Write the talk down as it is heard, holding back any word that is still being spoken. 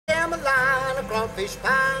fish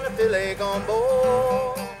pie and a filet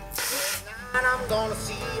gumbo. Tonight I'm gonna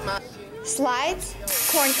see my Slides,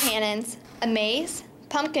 corn cannons, a maze,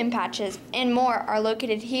 pumpkin patches, and more are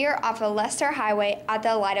located here off of Leicester Highway at the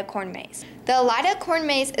Elida Corn Maze. The Elida Corn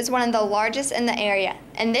Maze is one of the largest in the area,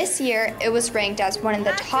 and this year it was ranked as one of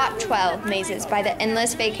the top 12 mazes by the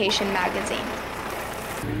Endless Vacation magazine.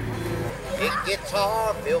 big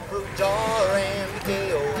guitar, fill fruit jar, and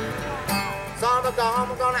potato. Son of a gun,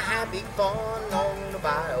 we're gonna have big fun on the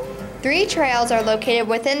bio. 3 trails are located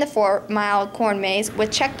within the 4-mile corn maze with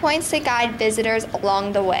checkpoints to guide visitors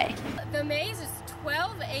along the way. The maze is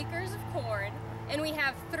 12 acres of corn, and we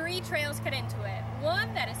have 3 trails cut into it.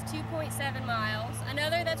 One that is 2.7 miles,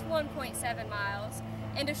 another that's 1.7 miles,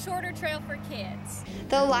 and a shorter trail for kids.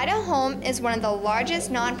 The Elida Home is one of the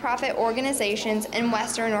largest nonprofit organizations in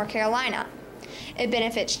Western North Carolina. It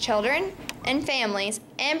benefits children and families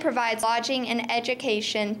and provides lodging and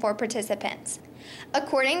education for participants.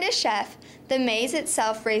 According to Chef, the maze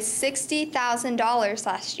itself raised $60,000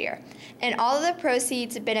 last year, and all of the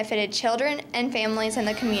proceeds benefited children and families in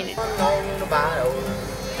the community.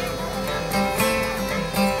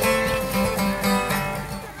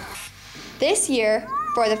 This year,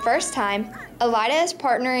 for the first time, Elida is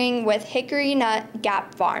partnering with Hickory Nut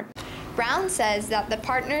Gap Farm. Brown says that the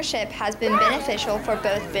partnership has been beneficial for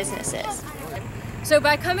both businesses. So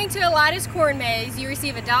by coming to Elida's Corn Maze, you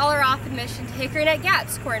receive $1 off admission to Hickory Nut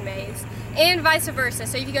Gap's Corn Maze, and vice versa.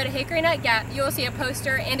 So if you go to Hickory Nut Gap, you will see a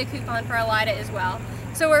poster and a coupon for Elida as well.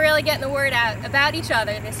 So we're really getting the word out about each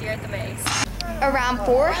other this year at the maze. Around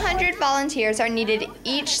 400 volunteers are needed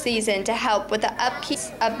each season to help with the upkeep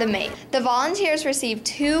of the maze. The volunteers receive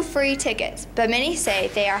 2 free tickets, but many say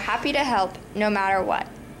they are happy to help no matter what.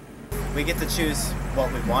 We get to choose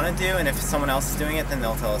what we want to do, and if someone else is doing it, then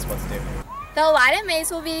they'll tell us what to do. The Elida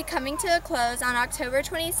Maze will be coming to a close on October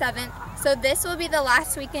 27th, so this will be the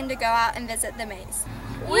last weekend to go out and visit the maze.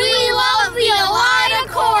 We love the Elida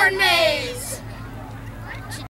Corn